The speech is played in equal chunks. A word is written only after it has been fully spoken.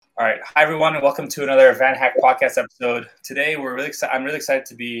All right. Hi, everyone, and welcome to another VanHack podcast episode. Today, I'm really excited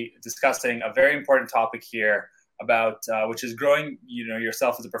to be discussing a very important topic here about which is growing,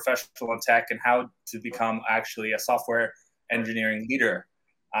 yourself as a professional in tech and how to become actually a software engineering leader.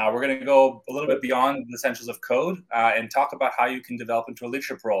 We're going to go a little bit beyond the essentials of code and talk about how you can develop into a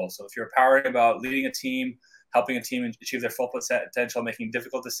leadership role. So if you're empowering about leading a team, helping a team achieve their full potential, making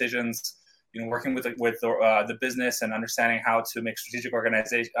difficult decisions, working with the business and understanding how to make strategic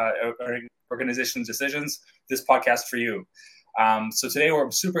organizations decisions, this podcast for you. So today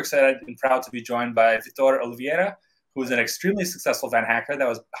we're super excited and proud to be joined by Vitor Oliveira, who is an extremely successful VanHacker that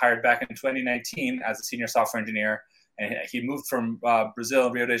was hired back in 2019 as a senior software engineer. And he moved from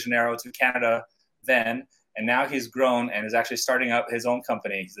Brazil, Rio de Janeiro, to Canada then. And now he's grown and is actually starting up his own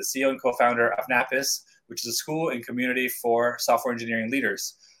company. He's the CEO and co-founder of Napis, which is a school and community for software engineering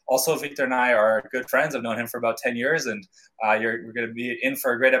leaders. Also, Victor and I are good friends. I've known him for about 10 years, and we're going to be in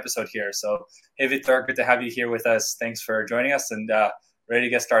for a great episode here. So, hey, Victor, good to have you here with us. Thanks for joining us, and ready to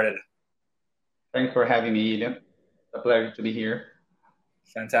get started. Thanks for having me, Ilya. A pleasure to be here.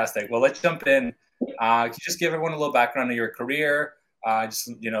 Fantastic. Well, let's jump in. Can you just give everyone a little background of your career?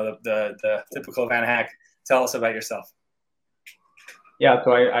 The typical VanHack. Tell us about yourself. Yeah,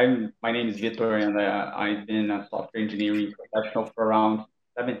 so my name is Vitor, and I've been a software engineering professional for around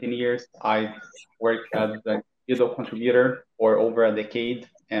 17 years. I've worked as a individual contributor for over a decade,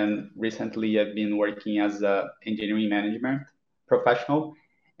 and recently I've been working as an engineering management professional.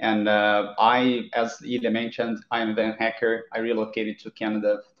 And as Ilya mentioned, I'm a VanHacker. I relocated to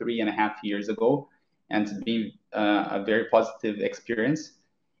Canada 3.5 years ago, and it's been a very positive experience.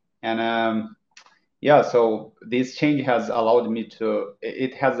 And so this change has allowed me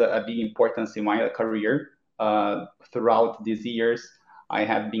it has a big importance in my career. Throughout these years, I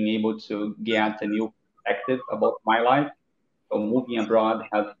have been able to get a new perspective about my life. So moving abroad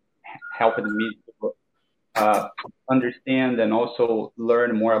has helped me to understand and also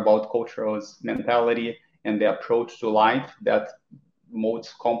learn more about cultural mentality and the approach to life that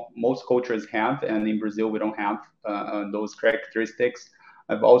most cultures have. And in Brazil, we don't have those characteristics.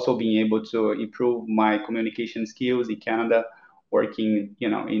 I've also been able to improve my communication skills in Canada, working,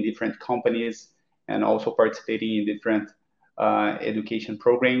 in different companies and also participating in different education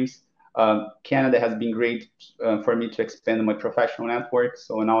programs. Canada has been great for me to expand my professional network.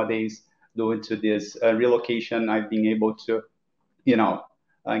 So nowadays, due to this relocation, I've been able to,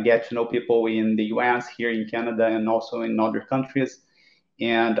 get to know people in the US, here in Canada, and also in other countries.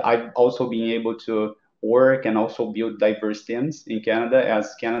 And I've also been able to work and also build diverse teams in Canada,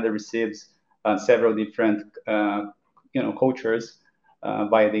 as Canada receives several different cultures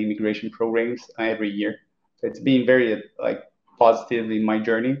via the immigration programs every year. So it's been very positive in my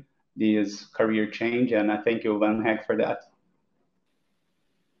journey, this career change, and I thank you, VanHack, for that.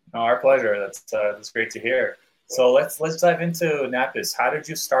 No, our pleasure. That's great to hear. So let's dive into Napis. How did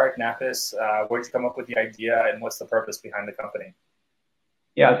you start Napis? Where did you come up with the idea, and what's the purpose behind the company?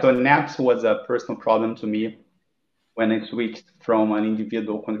 Yeah, so Napis was a personal problem to me when I switched from an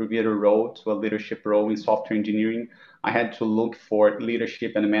individual contributor role to a leadership role in software engineering. I had to look for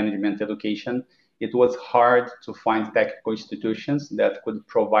leadership and management education. It was hard to find technical institutions that could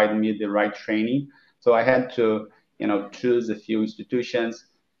provide me the right training. So I had to, choose a few institutions.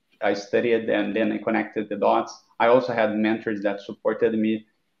 I studied and then I connected the dots. I also had mentors that supported me.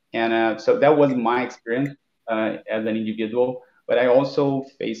 And so that was my experience as an individual. But I also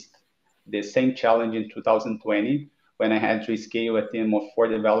faced the same challenge in 2020 when I had to scale a team of 4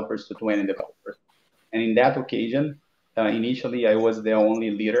 developers to 20 developers. And in that occasion, initially I was the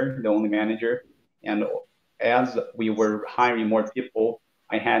only leader, the only manager. And as we were hiring more people,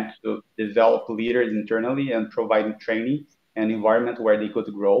 I had to develop leaders internally and provide training and environment where they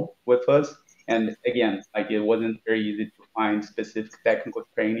could grow with us. And again, it wasn't very easy to find specific technical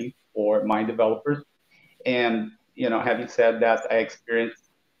training for my developers. And having said that, I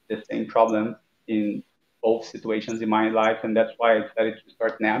experienced the same problem in both situations in my life, and that's why I decided to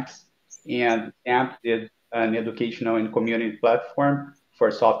start Napis. And Napis is an educational and community platform for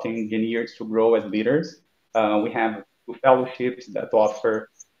software engineers to grow as leaders. We have 2 fellowships that offer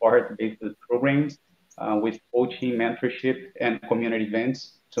art-based programs with coaching, mentorship, and community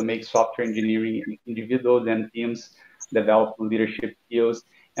events to make software engineering individuals and teams develop leadership skills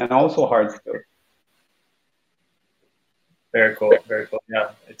and also hard skills. Very cool. Very cool.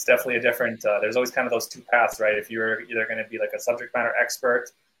 Yeah, it's definitely a different, there's always kind of those 2 paths, right? If you're either going to be like a subject matter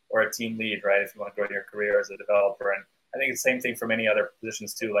expert or a team lead, right? If you want to grow your career as a developer. And I think it's the same thing for many other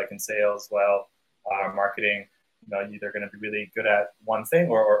positions too, like in sales, marketing. You're either going to be really good at one thing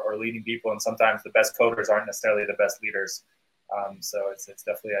or leading people. And sometimes the best coders aren't necessarily the best leaders. So it's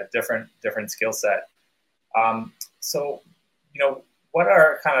definitely a different skill set. So, what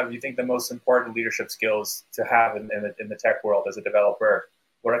are kind of, you think, the most important leadership skills to have in the tech world as a developer?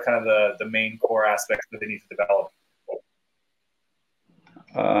 What are kind of the main core aspects that they need to develop?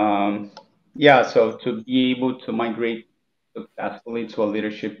 Yeah, so to be able to migrate successfully to a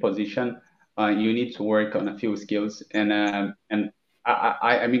leadership position, you need to work on a few skills, and I'm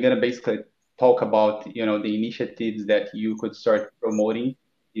gonna basically talk about the initiatives that you could start promoting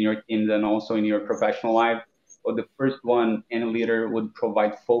in your teams and also in your professional life. So the first one, any leader would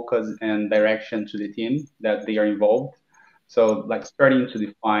provide focus and direction to the team that they are involved. So like starting to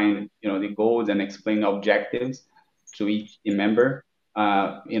define the goals and explain objectives to each team member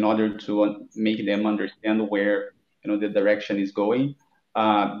in order to make them understand where the direction is going.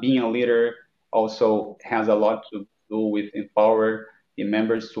 Being a leader also has a lot to do with empower the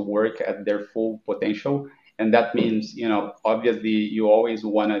members to work at their full potential, and that means obviously you always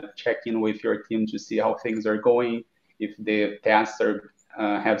want to check in with your team to see how things are going, if the tasks are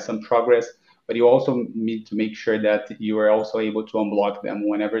have some progress. But you also need to make sure that you are also able to unblock them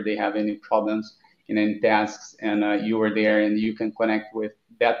whenever they have any problems in tasks, and you are there and you can connect with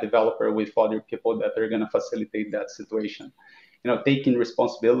that developer with other people that are going to facilitate that situation. Taking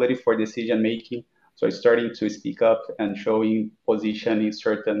responsibility for decision making, so starting to speak up and showing position in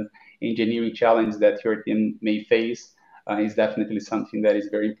certain engineering challenge that your team may face is definitely something that is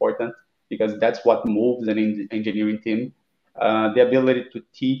very important, because that's what moves an engineering team. The ability to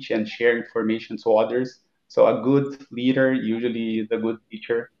teach and share information to others. So a good leader usually is a good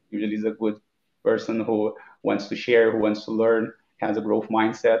teacher, usually is a good person who wants to share, who wants to learn, has a growth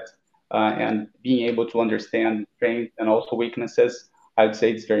mindset, and being able to understand strengths and also weaknesses. I would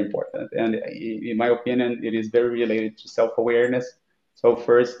say it's very important. And in my opinion, it is very related to self-awareness. So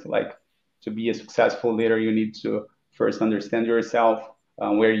first, like to be a successful leader, you need to first understand yourself,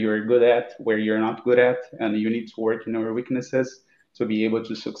 where you're good at, where you're not good at, and you need to work in your weaknesses to be able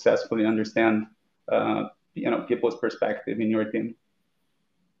to successfully understand, people's perspective in your team.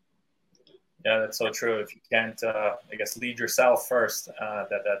 Yeah, that's so true. If you can't, I guess, lead yourself first,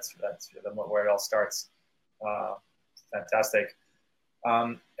 that's where it all starts. Fantastic.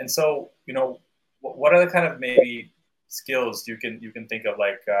 And so, what are the kind of maybe skills you can think of,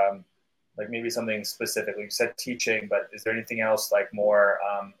 like maybe something specific? Like you said teaching, but is there anything else like more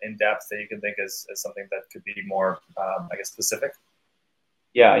in depth that you can think as something that could be more, I guess, specific?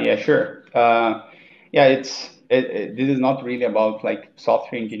 Yeah, sure. This is not really about like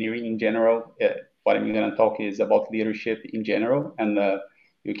software engineering in general. What I'm going to talk is about leadership in general, and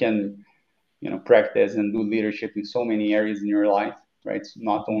you can practice and do leadership in so many areas in your life, right? It's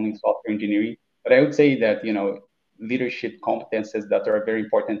not only software engineering, but I would say that leadership competences that are very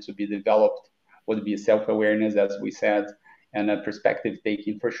important to be developed would be self-awareness, as we said, and a perspective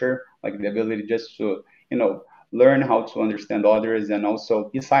taking for sure, like the ability just to learn how to understand others and also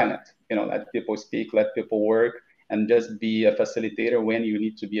be silent, let people speak, let people work, and just be a facilitator when you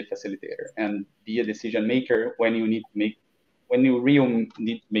need to be a facilitator, and be a decision maker when you really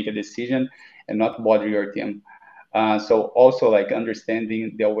need to make a decision and not bother your team. So also like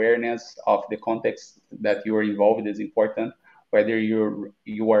understanding the awareness of the context that you are involved is important, whether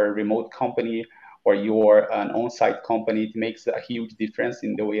you are a remote company or you are an on-site company. It makes a huge difference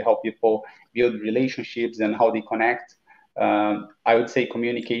in the way how people build relationships and how they connect. I would say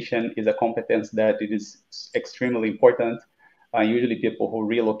communication is a competence that it is extremely important. Usually people who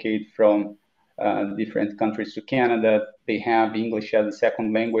relocate from different countries to Canada, they have English as a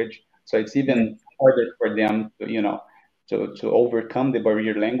second language. So it's even harder for them to overcome the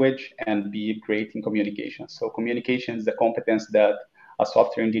barrier language and be great in communication. So communication is a competence that a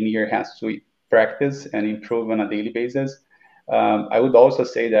software engineer has to practice and improve on a daily basis. I would also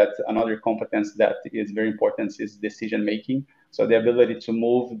say that another competence that is very important is decision making. So the ability to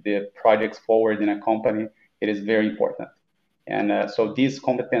move the projects forward in a company, it is very important. And so these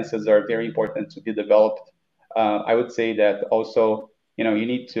competences are very important to be developed. I would say that also, you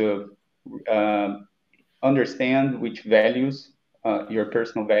need to understand which values, your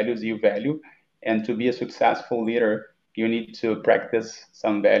personal values you value. And to be a successful leader, you need to practice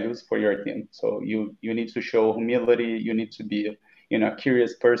some values for your team. So you need to show humility. You need to be, a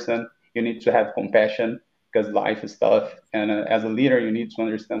curious person. You need to have compassion because life is tough. And as a leader, you need to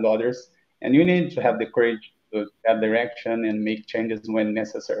understand others, and you need to have the courage to have direction and make changes when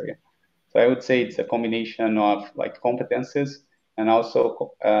necessary. So I would say it's a combination of like competences and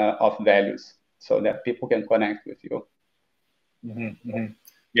also of values, so that people can connect with you. Mm-hmm, mm-hmm.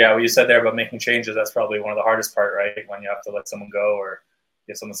 Yeah, what you said there about making changes, that's probably one of the hardest part, right? When you have to let someone go or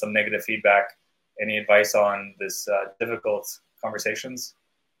give someone some negative feedback. any advice on this difficult conversations?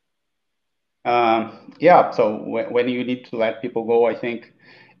 Yeah. So when you need to let people go, I think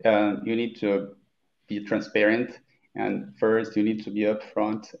you need to be transparent, and first you need to be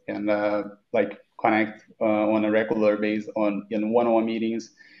upfront and like connect on a regular basis on in one-on-one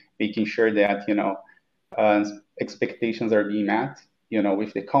meetings, making sure that uh, expectations are being met,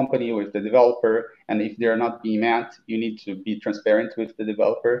 with the company, with the developer, and if they're not being met, you need to be transparent with the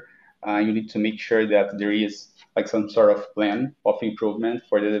developer. You need to make sure that there is like some sort of plan of improvement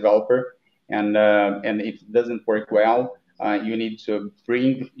for the developer, and if it doesn't work well, you need to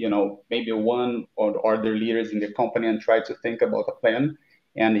bring, maybe one or other leaders in the company and try to think about a plan.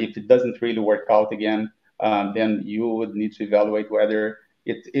 And if it doesn't really work out again, then you would need to evaluate whether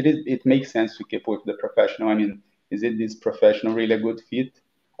it makes sense to keep with the professional. I mean, is it this professional really a good fit?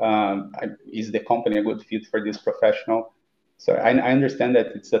 Is the company a good fit for this professional? So I understand that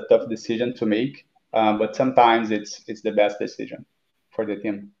it's a tough decision to make, but sometimes it's the best decision for the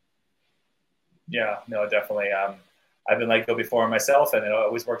team. Yeah, no, definitely. I've been let go before myself, and it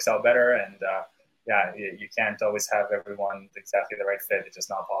always works out better. And yeah, you can't always have everyone exactly the right fit. It's just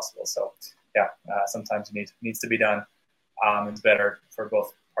not possible. So yeah, sometimes it needs to be done. It's better for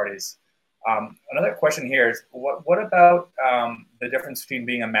both parties. Another question here is, what about the difference between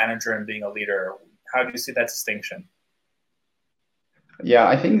being a manager and being a leader? How do you see that distinction? Yeah,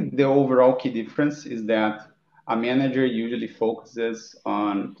 I think the overall key difference is that a manager usually focuses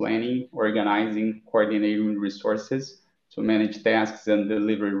on planning, organizing, coordinating resources to manage tasks and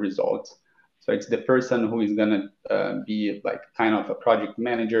deliver results. So it's the person who is going to be like kind of a project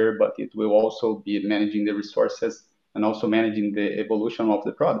manager, but it will also be managing the resources and also managing the evolution of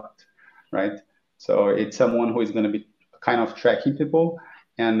the product, right? So it's someone who is going to be kind of tracking people,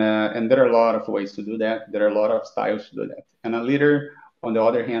 and there are a lot of ways to do that. There are a lot of styles to do that. And a leader, on the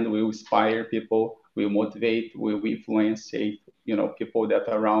other hand, will inspire people, will motivate, will influence, people that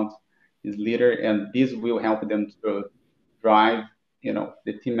are around his leader, and this will help them to drive,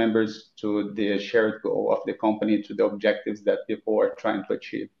 the team members to the shared goal of the company, to the objectives that people are trying to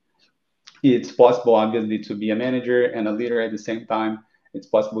achieve. It's possible, obviously, to be a manager and a leader at the same time. It's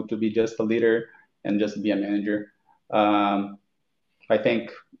possible to be just a leader and just be a manager. Um, I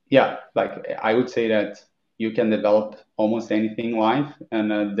think, yeah, like I would say that you can develop almost anything in life,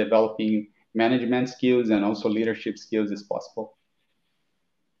 and developing management skills and also leadership skills is possible.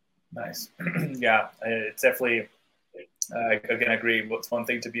 Nice. Yeah, it's definitely, again, agree. It's one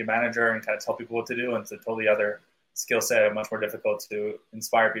thing to be a manager and kind of tell people what to do, and it's a totally other skill set, much more difficult to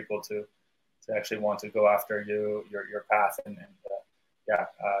inspire people to actually want to go after your path. And yeah,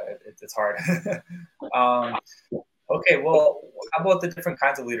 it's hard. um, Okay, well, how about the different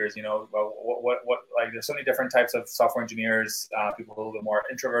kinds of leaders? What like there's so many different types of software engineers. People a little bit more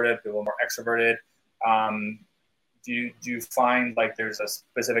introverted, people more extroverted. Um, do you find like there's a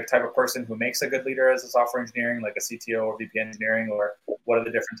specific type of person who makes a good leader as a software engineering, like a CTO or VP engineering, or what are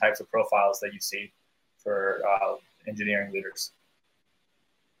the different types of profiles that you see for engineering leaders?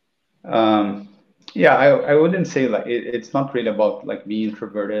 Um, yeah, I wouldn't say like it's not really about like being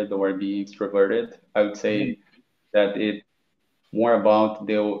introverted or being extroverted. I would Mm-hmm. say that it's more about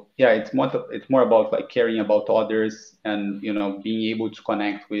it's more about like caring about others, and being able to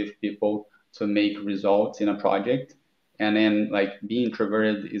connect with people to make results in a project. And then like being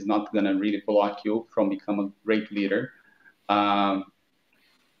introverted is not gonna really block you from becoming a great leader. um,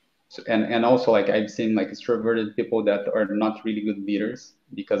 and also like I've seen like extroverted people that are not really good leaders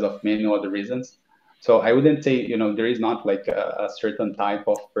because of many other reasons. So I wouldn't say there is not like a certain type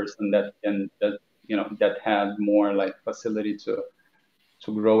of person that has more like facility to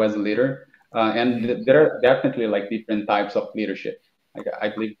grow as a leader. And there are definitely like different types of leadership. Like I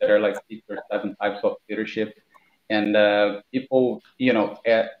believe there are like 6 or 7 types of leadership, and people, in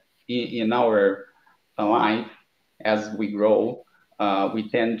our life as we grow, we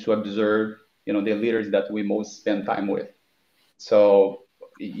tend to observe, the leaders that we most spend time with. So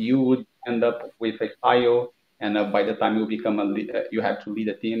you would end up with a style, and by the time you become you have to lead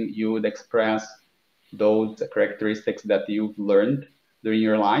a team, you would express those characteristics that you've learned during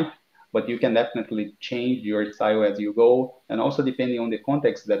your life. But you can definitely change your style as you go, and also depending on the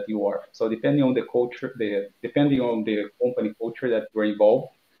context that you are. So depending on the culture, depending on the company culture that you're involved,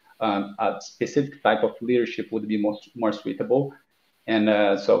 a specific type of leadership would be more suitable. And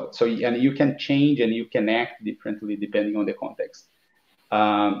and you can change and you can act differently depending on the context.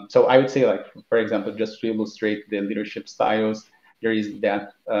 So I would say, like, for example, just to illustrate the leadership styles, there is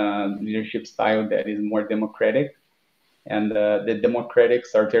that leadership style that is more democratic, and the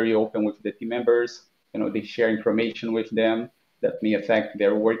democratics are very open with the team members. They share information with them that may affect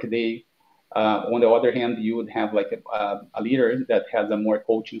their workday. On the other hand, you would have like a leader that has a more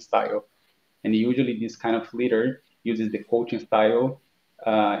coaching style. And usually this kind of leader uses the coaching style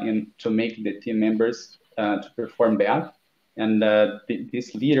to make the team members to perform better. And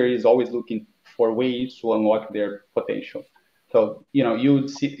this leader is always looking for ways to unlock their potential. So,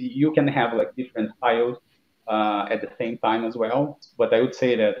 you can have like different styles at the same time as well. But I would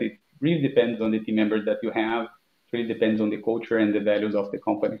say that it really depends on the team members that you have. It really depends on the culture and the values of the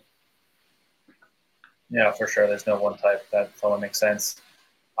company. Yeah, for sure. There's no one type. That totally makes sense.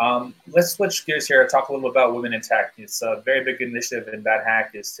 Let's switch gears here and talk a little bit about women in tech. It's a very big initiative in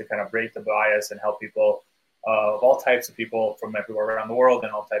VanHack is to kind of break the bias and help people of all types of people from everywhere around the world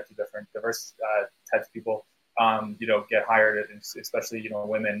and all types of different diverse types of people, get hired, especially,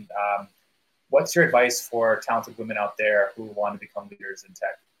 women. What's your advice for talented women out there who want to become leaders in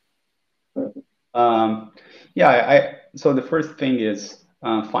tech? So the first thing is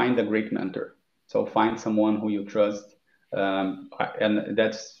find a great mentor. So find someone who you trust, and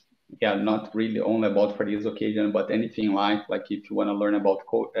that's not really only about for this occasion, but anything in life. Like if you want to learn about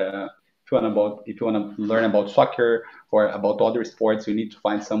if you want to learn about soccer or about other sports, you need to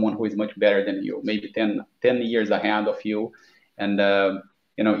find someone who is much better than you, maybe 10 years ahead of you, and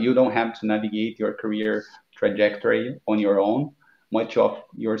you don't have to navigate your career trajectory on your own. Much of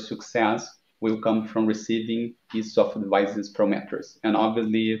your success will come from receiving pieces of advices from mentors, and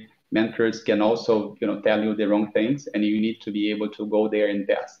obviously mentors can also tell you the wrong things, and you need to be able to go there and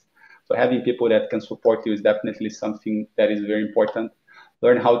test. So having people that can support you is definitely something that is very important.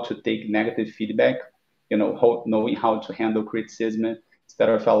 Learn how to take negative feedback, knowing how to handle criticism instead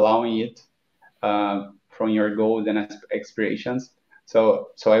of allowing it from your goals and aspirations. So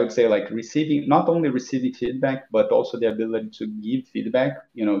I would say like not only receiving feedback, but also the ability to give feedback,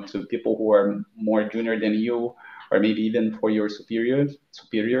 to people who are more junior than you, or maybe even for your superiors,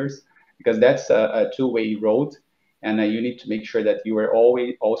 because that's a two-way road. And you need to make sure that you are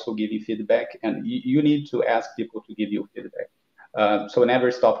always also giving feedback, and you need to ask people to give you feedback. So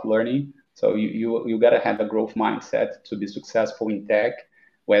never stop learning. So you gotta have a growth mindset to be successful in tech,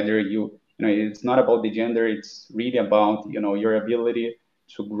 whether it's not about the gender, it's really about, your ability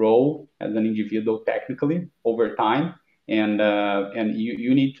to grow as an individual technically over time. And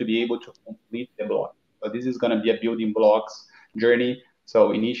you need to be able to complete the block. So this is going to be a building blocks journey.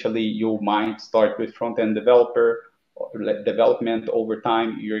 So initially you might start with front-end development. Over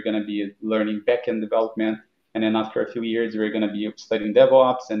time, you're going to be learning back-end development. And then after a few years, you're going to be studying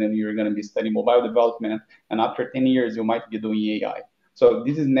DevOps, and then you're going to be studying mobile development. And after 10 years, you might be doing AI. So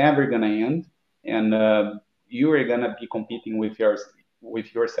this is never going to end, and you are going to be competing with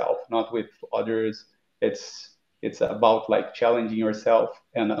yourself, not with others. It's about like challenging yourself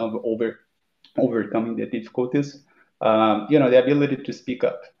and overcoming the difficulties. The ability to speak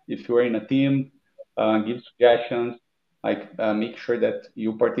up. If you're in a team, give suggestions, make sure that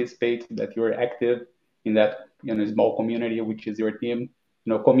you participate, that you're active in that small community, which is your team.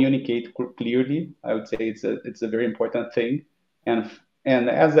 Communicate clearly. I would say it's a very important thing. And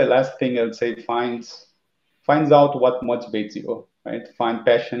as the last thing, I would say finds out what motivates you, right? Find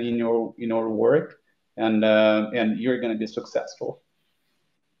passion in your work, and you're going to be successful.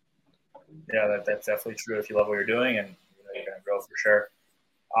 Yeah, that's definitely true. If you love what you're doing, and you're going to grow for sure.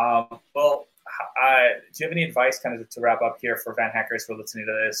 Well, do you have any advice, kind of to wrap up here, for VanHackers who are listening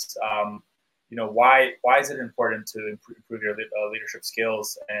to this? Why is it important to improve your leadership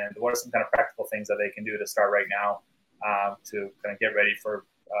skills, and what are some kind of practical things that they can do to start right now to kind of get ready for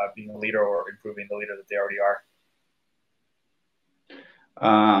being a leader or improving the leader that they already are?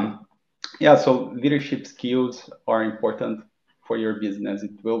 So leadership skills are important for your business.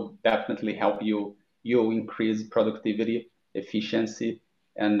 It will definitely help you increase productivity, efficiency,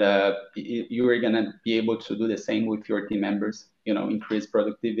 and you are going to be able to do the same with your team members, increase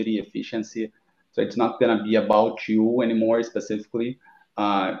productivity, efficiency. So it's not going to be about you anymore specifically.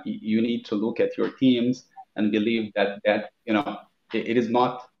 You need to look at your teams and believe that it is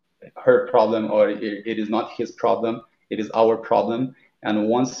not her problem, or it is not his problem. It is our problem. And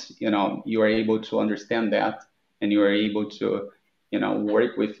once you are able to understand that, and you are able to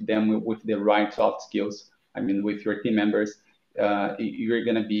work with them with the right soft skills, with your team members, you're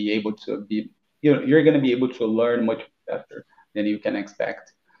going to be able to you're going to be able to learn much better than you can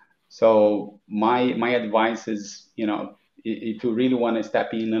expect. So my advice is, if you really want to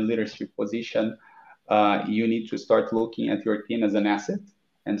step in a leadership position, you need to start looking at your team as an asset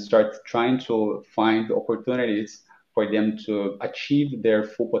and start trying to find opportunities for them to achieve their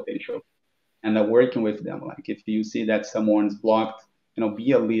full potential, and working with them. Like if you see that someone's blocked,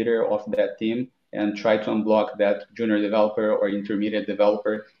 be a leader of that team and try to unblock that junior developer or intermediate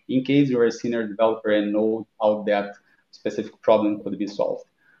developer in case you're a senior developer and know how that specific problem could be solved.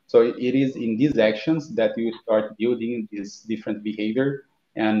 So it is in these actions that you start building this different behavior,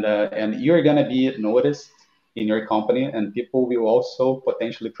 and you're gonna be noticed in your company, and people will also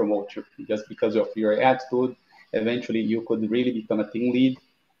potentially promote you just because of your attitude. Eventually, you could really become a team lead.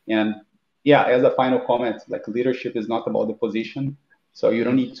 And yeah, as a final comment, like leadership is not about the position. So you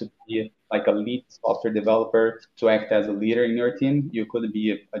don't need to be like a lead software developer to act as a leader in your team. You could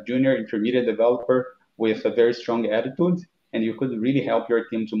be a junior intermediate developer with a very strong attitude, and you could really help your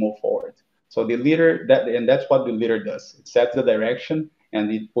team to move forward. So the leader, that's what the leader does. It sets the direction and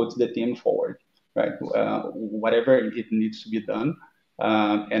it puts the team forward, right? Whatever it needs to be done,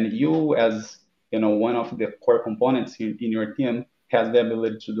 and you, as one of the core components in your team, has the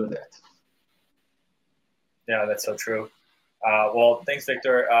ability to do that. Yeah, that's so true. Well, thanks,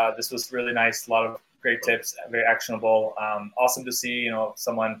 Victor. This was really nice. A lot of great tips, very actionable. Awesome to see,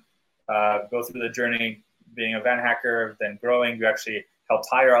 someone go through the journey being a Van Hacker, then growing. You actually helped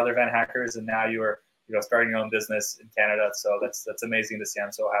hire other Van Hackers, and now you are, starting your own business in Canada. So that's amazing to see.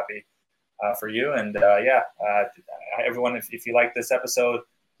 I'm so happy for you. And everyone, if you like this episode,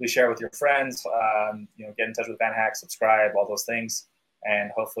 please share it with your friends. Get in touch with Van Hack, subscribe, all those things,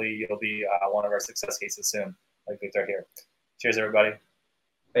 and hopefully you'll be one of our success cases soon, like Victor here. Cheers, everybody.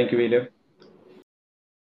 Thank you, William.